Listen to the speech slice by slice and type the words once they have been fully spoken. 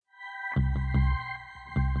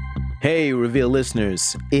Hey, Reveal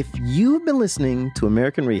listeners, if you've been listening to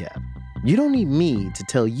American Rehab, you don't need me to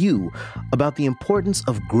tell you about the importance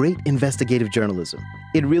of great investigative journalism.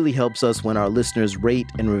 It really helps us when our listeners rate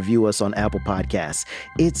and review us on Apple Podcasts.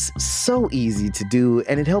 It's so easy to do,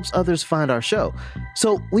 and it helps others find our show.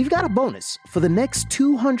 So we've got a bonus. For the next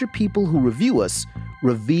 200 people who review us,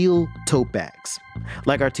 Reveal tote bags.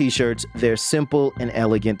 Like our t-shirts, they're simple and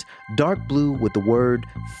elegant, dark blue with the word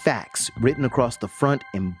facts written across the front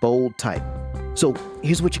in bold type. So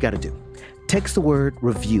here's what you got to do. Text the word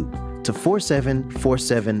review to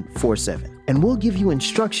 474747, and we'll give you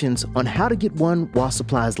instructions on how to get one while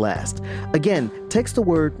supplies last. Again, text the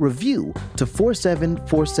word review to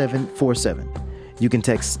 474747. You can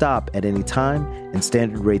text stop at any time, and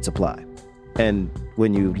standard rates apply. And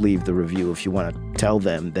when you leave the review, if you want to tell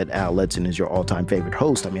them that Al Letson is your all-time favorite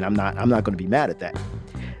host, I'm not going to be mad at that.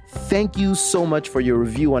 Thank you so much for your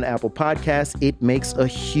review on Apple Podcasts. It makes a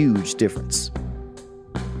huge difference.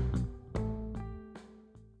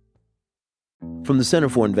 From the Center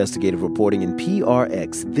for Investigative Reporting in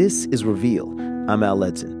PRX, this is Reveal. I'm Al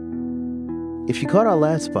Letson. If you caught our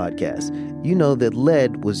last podcast, you know that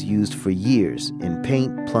lead was used for years in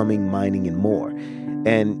paint, plumbing, mining, and more.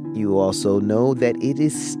 And you also know that it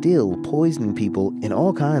is still poisoning people in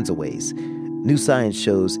all kinds of ways. New science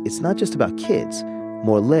shows it's not just about kids.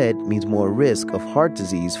 More lead means more risk of heart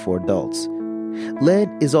disease for adults. Lead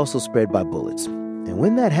is also spread by bullets. And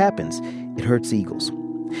when that happens, it hurts eagles.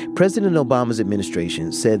 President Obama's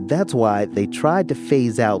administration said that's why they tried to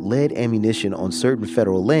phase out lead ammunition on certain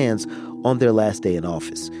federal lands on their last day in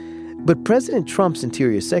office. But President Trump's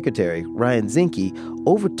Interior Secretary, Ryan Zinke,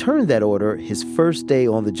 overturned that order his first day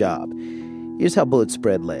on the job. Here's how bullets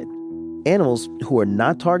spread lead. Animals who are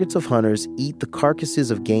not targets of hunters eat the carcasses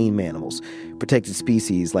of game animals. Protected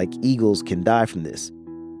species like eagles can die from this.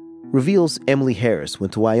 Reveal's Emily Harris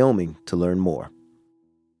went to Wyoming to learn more.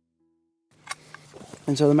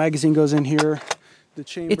 And so the magazine goes in here.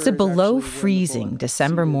 It's a below freezing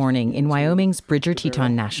December morning in Wyoming's Bridger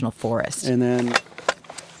Teton National Forest. And then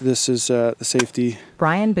this is the safety.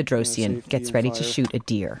 Brian Bedrosian gets ready to shoot a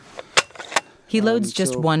deer. He loads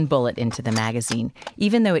just one bullet into the magazine,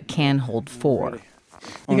 even though it can hold 4.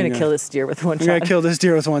 You're going to kill this deer with one shot. I'm going to kill this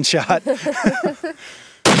deer with one shot.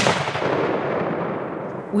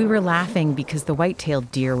 We were laughing because the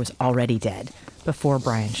white-tailed deer was already dead before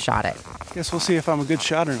Brian shot it. Guess we'll see if I'm a good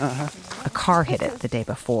shot or not, huh? A car hit it the day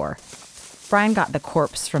before. Brian got the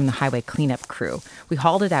corpse from the highway cleanup crew. We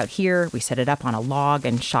hauled it out here, we set it up on a log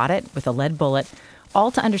and shot it with a lead bullet,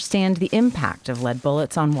 all to understand the impact of lead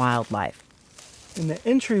bullets on wildlife. And the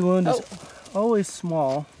entry wound is always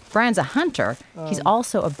small. Brian's a hunter. He's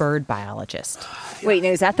also a bird biologist. Wait, now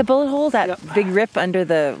is that the bullet hole? That big rip under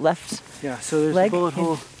the left Yeah, so there's leg? a bullet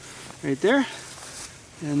hole right there.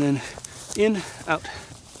 And then in, out.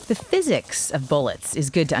 The physics of bullets is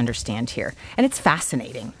good to understand here, and it's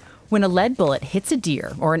fascinating. When a lead bullet hits a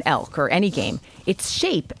deer or an elk or any game, its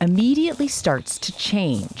shape immediately starts to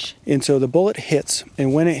change. And so the bullet hits,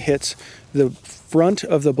 and when it hits, the front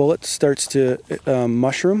of the bullet starts to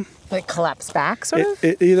mushroom. Like collapse back, sort of?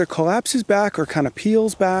 It either collapses back or kind of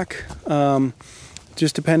peels back,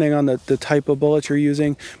 just depending on the type of bullet you're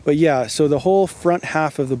using. But yeah, so the whole front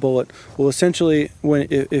half of the bullet will essentially,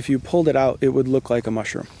 if you pulled it out, it would look like a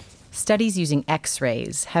mushroom. Studies using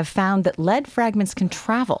X-rays have found that lead fragments can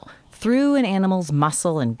travel through an animal's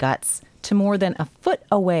muscle and guts to more than a foot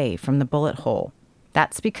away from the bullet hole.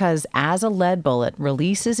 That's because as a lead bullet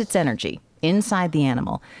releases its energy inside the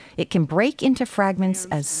animal, it can break into fragments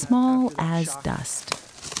as small as dust.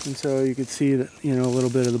 And so you could see that, a little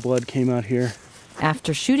bit of the blood came out here.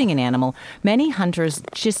 After shooting an animal, many hunters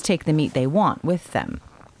just take the meat they want with them,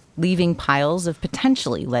 leaving piles of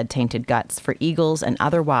potentially lead-tainted guts for eagles and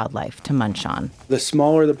other wildlife to munch on. The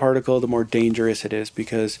smaller the particle, the more dangerous it is,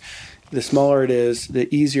 because the smaller it is,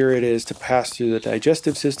 the easier it is to pass through the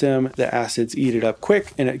digestive system. The acids eat it up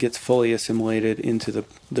quick, and it gets fully assimilated into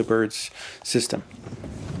the bird's system.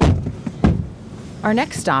 Our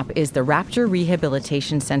next stop is the Raptor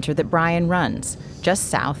Rehabilitation Center that Brian runs, just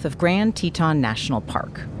south of Grand Teton National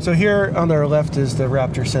Park. So here on our left is the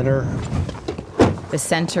Raptor Center. The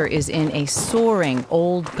center is in a soaring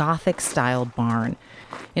old Gothic-style barn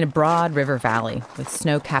in a broad river valley with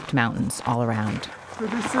snow-capped mountains all around. So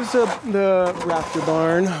this is the Raptor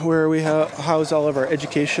barn where we house all of our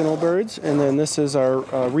educational birds, and then this is our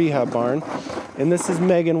rehab barn. And this is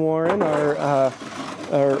Megan Warren, our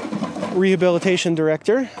rehabilitation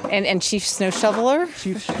director. And chief snow shoveler?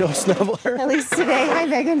 Chief snow shoveler. At least today. Hi,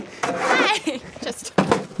 Megan.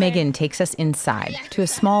 Megan takes us inside to a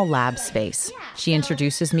small lab space. She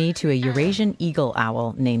introduces me to a Eurasian eagle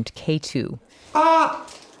owl named K2.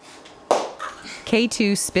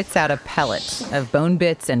 K2 spits out a pellet of bone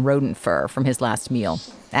bits and rodent fur from his last meal,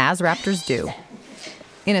 as raptors do.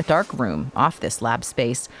 In a dark room off this lab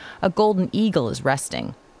space, a golden eagle is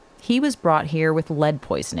resting. He was brought here with lead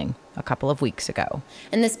poisoning a couple of weeks ago.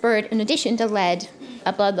 And this bird, in addition to lead,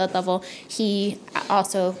 a blood level, he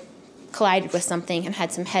also collided with something and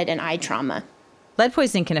had some head and eye trauma. Lead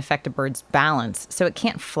poisoning can affect a bird's balance, so it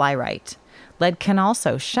can't fly right. Lead can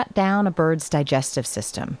also shut down a bird's digestive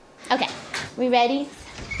system. Okay, we ready?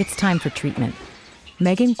 It's time for treatment.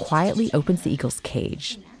 Megan quietly opens the eagle's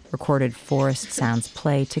cage. Recorded forest sounds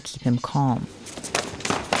play to keep him calm.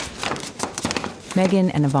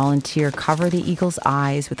 Megan and a volunteer cover the eagle's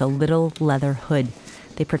eyes with a little leather hood.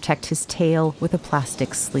 They protect his tail with a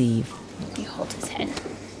plastic sleeve. You hold his head.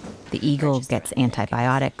 The eagle gets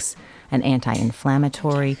antibiotics, an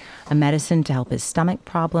anti-inflammatory, a medicine to help his stomach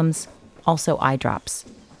problems, also eye drops.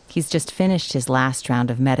 He's just finished his last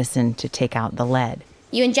round of medicine to take out the lead.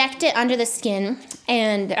 You inject it under the skin,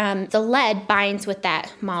 and the lead binds with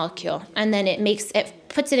that molecule, and then it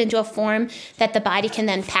puts it into a form that the body can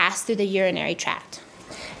then pass through the urinary tract.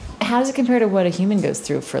 How does it compare to what a human goes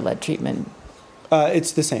through for lead treatment?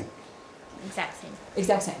 It's the same. Exact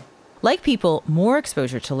same. Like people, more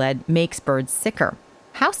exposure to lead makes birds sicker.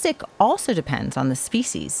 How sick also depends on the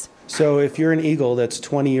species. So if you're an eagle that's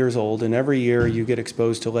 20 years old, and every year you get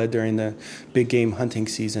exposed to lead during the big game hunting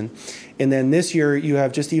season, and then this year you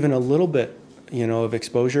have just even a little bit, of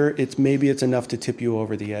exposure, maybe it's enough to tip you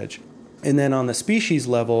over the edge. And then on the species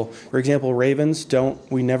level, for example, ravens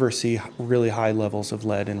we never see really high levels of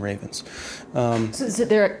lead in ravens. So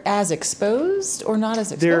they're as exposed or not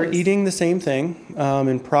as exposed? They're eating the same thing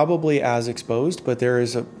and probably as exposed, but there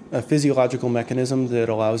is a physiological mechanism that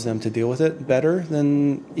allows them to deal with it better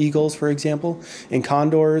than eagles, for example. And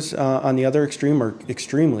condors, on the other extreme, are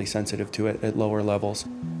extremely sensitive to it at lower levels.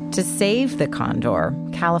 To save the condor,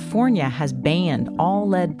 California has banned all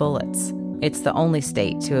lead bullets. It's the only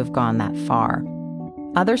state to have gone that far.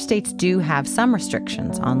 Other states do have some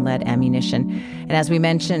restrictions on lead ammunition. And as we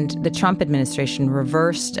mentioned, the Trump administration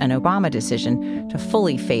reversed an Obama decision to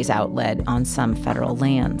fully phase out lead on some federal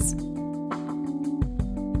lands.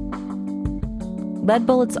 Lead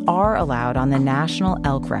bullets are allowed on the National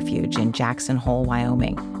Elk Refuge in Jackson Hole,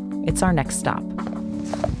 Wyoming. It's our next stop.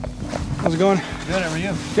 How's it going? Good, how are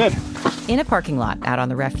you? Good. In a parking lot out on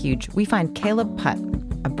the refuge, we find Caleb Putt,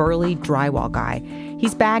 a burly drywall guy.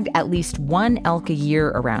 He's bagged at least one elk a year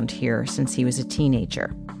around here since he was a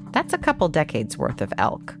teenager. That's a couple decades worth of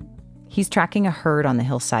elk. He's tracking a herd on the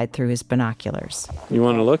hillside through his binoculars. You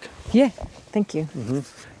want to look? Yeah, thank you. Mm-hmm.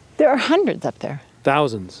 There are hundreds up there.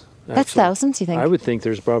 Thousands. Actually. That's thousands, you think? I would think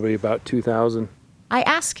there's probably about 2,000. I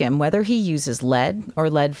ask him whether he uses lead or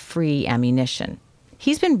lead-free ammunition.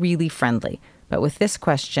 He's been really friendly, but with this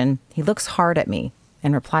question, he looks hard at me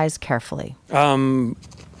and replies carefully.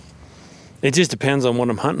 It just depends on what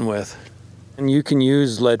I'm hunting with. And you can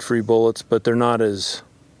use lead-free bullets, but they're not as...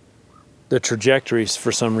 The trajectory,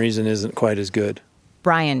 for some reason, isn't quite as good.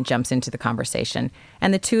 Brian jumps into the conversation,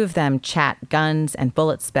 and the two of them chat guns and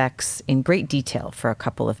bullet specs in great detail for a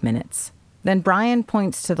couple of minutes. Then Brian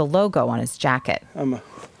points to the logo on his jacket. I'm a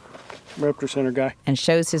Raptor Center guy. And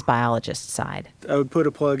shows his biologist side. I would put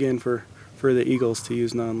a plug in for the eagles to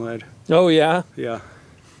use non-lead. Oh, yeah? Yeah.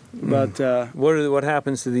 But what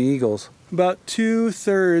happens to the eagles? About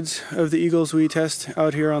 2/3 of the eagles we test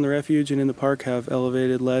out here on the refuge and in the park have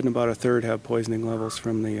elevated lead, and about a third have poisoning levels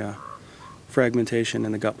from the fragmentation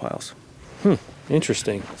in the gut piles.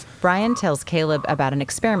 Interesting. Brian tells Caleb about an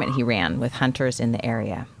experiment he ran with hunters in the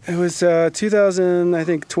area. It was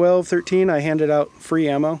 2012, 13. I handed out free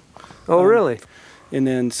ammo. Oh, really? And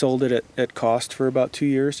then sold it at cost for about 2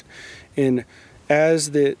 years. And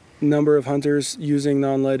as the number of hunters using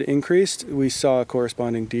non-lead increased, we saw a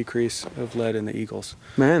corresponding decrease of lead in the eagles.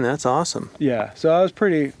 Man, that's awesome. Yeah, so I was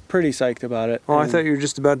pretty psyched about it. Oh, I thought you were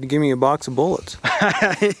just about to give me a box of bullets.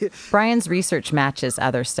 Brian's research matches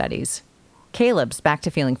other studies. Caleb's back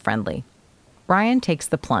to feeling friendly. Brian takes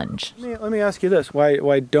the plunge. Let me ask you this.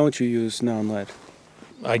 Why don't you use non-lead?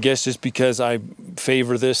 I guess just because I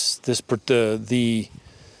favor the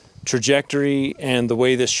trajectory and the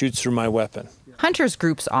way this shoots through my weapon. Hunters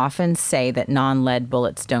groups often say that non-lead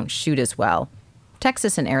bullets don't shoot as well.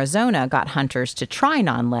 Texas and Arizona got hunters to try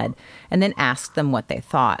non-lead and then asked them what they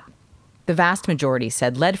thought. The vast majority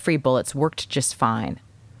said lead-free bullets worked just fine.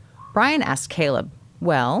 Brian asked Caleb,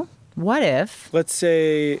 well, what if... Let's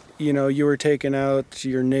say, you were taking out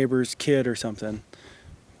your neighbor's kid or something.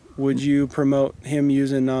 Would you promote him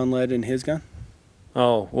using non-lead in his gun?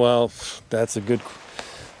 Oh, well, that's a good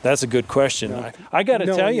question. No. I got to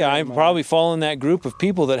No, tell you, no, I no. probably fall in that group of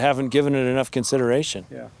people that haven't given it enough consideration.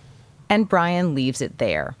 Yeah. And Brian leaves it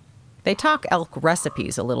there. They talk elk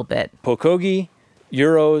recipes a little bit. Pokogi,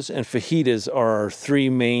 gyros, and fajitas are our three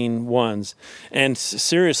main ones. And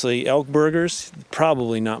seriously, elk burgers,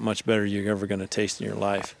 probably not much better you're ever going to taste in your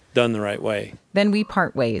life, done the right way. Then we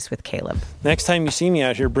part ways with Caleb. Next time you see me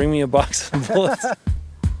out here, bring me a box of bullets.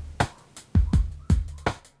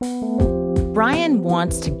 Brian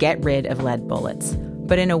wants to get rid of lead bullets,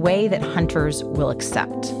 but in a way that hunters will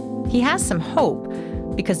accept. He has some hope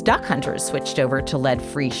because duck hunters switched over to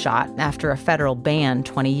lead-free shot after a federal ban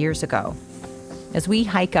 20 years ago. As we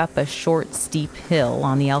hike up a short, steep hill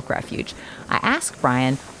on the elk refuge, I asked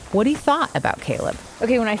Brian what he thought about Caleb.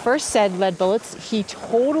 Okay, when I first said lead bullets, he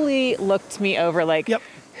totally looked me over like, Yep.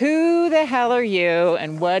 Who the hell are you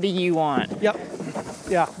and what do you want? Yep.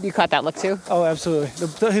 Yeah. You caught that look too? Oh, absolutely.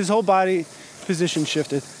 His whole body position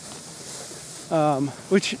shifted,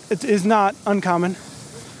 which is not uncommon.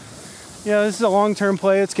 Yeah, this is a long-term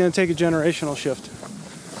play. It's going to take a generational shift.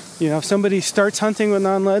 You know, if somebody starts hunting with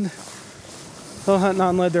non-lead, they'll hunt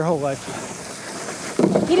non-lead their whole life.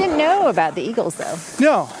 He didn't know about the eagles though.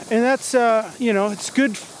 No, and that's, it's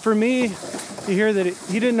good for me to hear that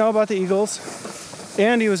he didn't know about the eagles,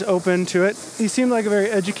 and he was open to it. He seemed like a very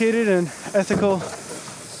educated and ethical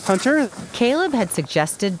hunter. Caleb had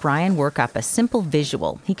suggested Brian work up a simple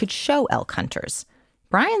visual he could show elk hunters.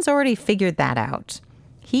 Brian's already figured that out.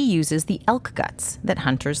 He uses the elk guts that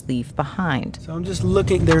hunters leave behind. So I'm just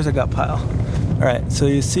looking, there's a gut pile. All right, so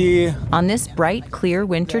you see... On this bright, clear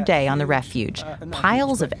winter day on the refuge,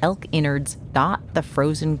 piles of elk innards dot the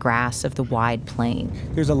frozen grass of the wide plain.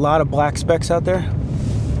 There's a lot of black specks out there.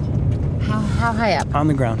 How high up? On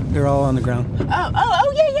the ground. They're all on the ground.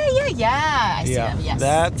 Yeah. I see them, yes.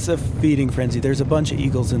 That's a feeding frenzy. There's a bunch of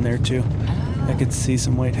eagles in there, too. I could see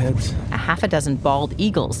some white heads. A half a dozen bald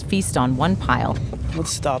eagles feast on one pile.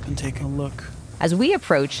 Let's stop and take a look. As we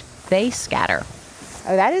approach, they scatter.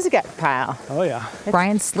 Oh, that is a gut pile. Oh, yeah.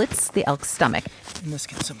 Brian slits the elk's stomach And this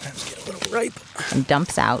can sometimes get a little ripe. and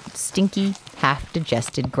dumps out stinky,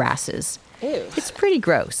 half-digested grasses. Ew. It's pretty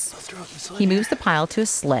gross. Throw it in the sled. He moves the pile to a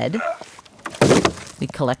sled. We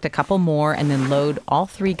collect a couple more and then load all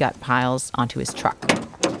 3 gut piles onto his truck.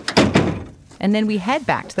 And then we head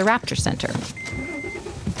back to the Raptor Center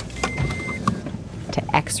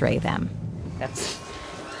to x-ray them. That's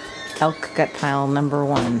elk gut pile number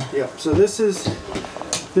 1. Yeah, so this is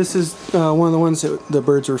one of the ones that the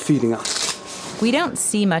birds were feeding on. We don't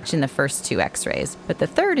see much in the first 2 x-rays, but the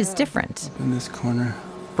third is different. In this corner.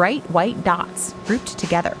 Bright white dots grouped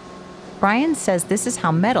together. Brian says this is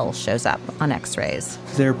how metal shows up on x-rays.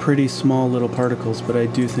 They're pretty small little particles, but I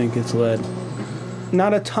do think it's lead.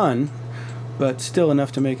 Not a ton, but still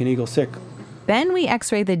enough to make an eagle sick. Then we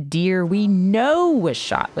x-ray the deer we know was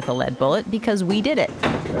shot with a lead bullet because we did it.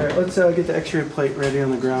 All right, let's get the x-ray plate ready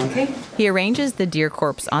on the ground. He arranges the deer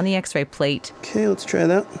corpse on the x-ray plate, Okay, let's try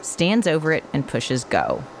that. stands over it, and pushes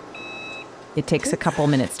go. It takes a couple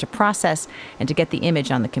minutes to process and to get the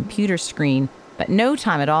image on the computer screen, but no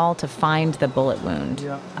time at all to find the bullet wound.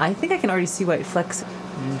 Yeah, I think I can already see white flecks.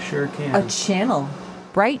 you sure can. A channel.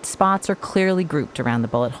 Bright spots are clearly grouped around the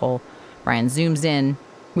bullet hole. Brian zooms in.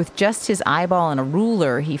 With just his eyeball and a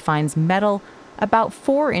ruler, he finds metal about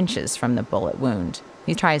 4 inches from the bullet wound.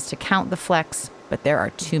 He tries to count the flecks, but there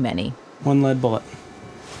are too many. 1 lead bullet.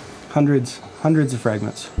 Hundreds of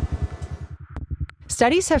fragments.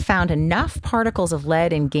 Studies have found enough particles of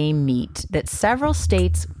lead in game meat that several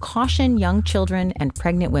states caution young children and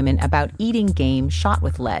pregnant women about eating game shot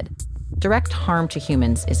with lead. Direct harm to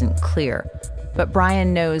humans isn't clear, but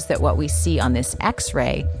Brian knows that what we see on this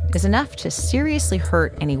X-ray is enough to seriously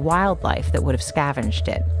hurt any wildlife that would have scavenged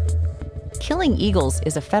it. Killing eagles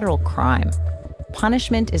is a federal crime.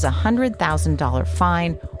 Punishment is a $100,000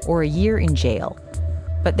 fine or a year in jail.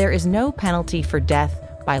 But there is no penalty for death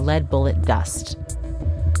by lead bullet dust.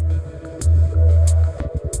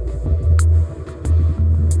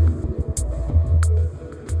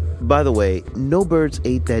 By the way, no birds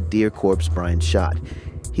ate that deer corpse Brian shot.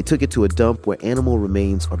 He took it to a dump where animal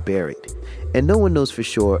remains are buried. And no one knows for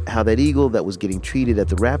sure how that eagle that was getting treated at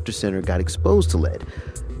the Raptor Center got exposed to lead.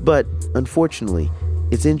 But unfortunately,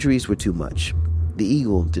 its injuries were too much. The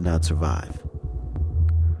eagle did not survive.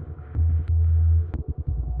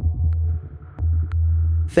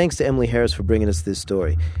 Thanks to Emily Harris for bringing us this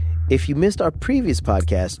story. If you missed our previous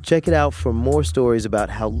podcast, check it out for more stories about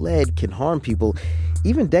how lead can harm people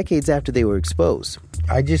even decades after they were exposed.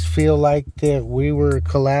 I just feel like that we were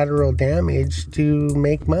collateral damage to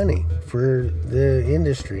make money for the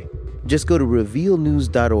industry. Just go to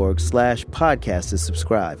revealnews.org/podcast to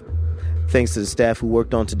subscribe. Thanks to the staff who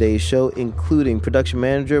worked on today's show, including production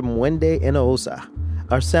manager Mwende Enosa.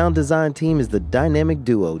 Our sound design team is the dynamic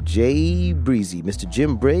duo Jay Breezy, Mr.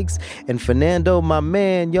 Jim Briggs, and Fernando, my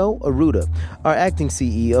man, Aruda. Our acting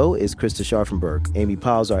CEO is Krista Scharfenberg. Amy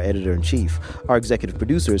Powell's our editor-in-chief. Our executive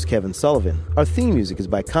producer is Kevin Sullivan. Our theme music is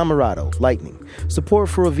by Camarado, Lightning. Support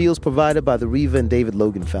for Reveal is provided by the Reva and David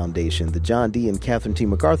Logan Foundation, the John D. and Catherine T.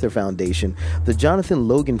 MacArthur Foundation, the Jonathan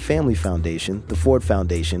Logan Family Foundation, the Ford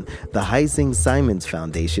Foundation, the Heising Simons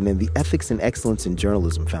Foundation, and the Ethics and Excellence in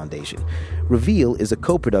Journalism Foundation. Reveal is a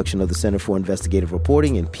co-production of the Center for Investigative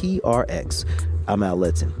Reporting and PRX. I'm Al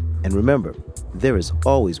Letson. And remember, there is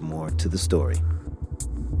always more to the story.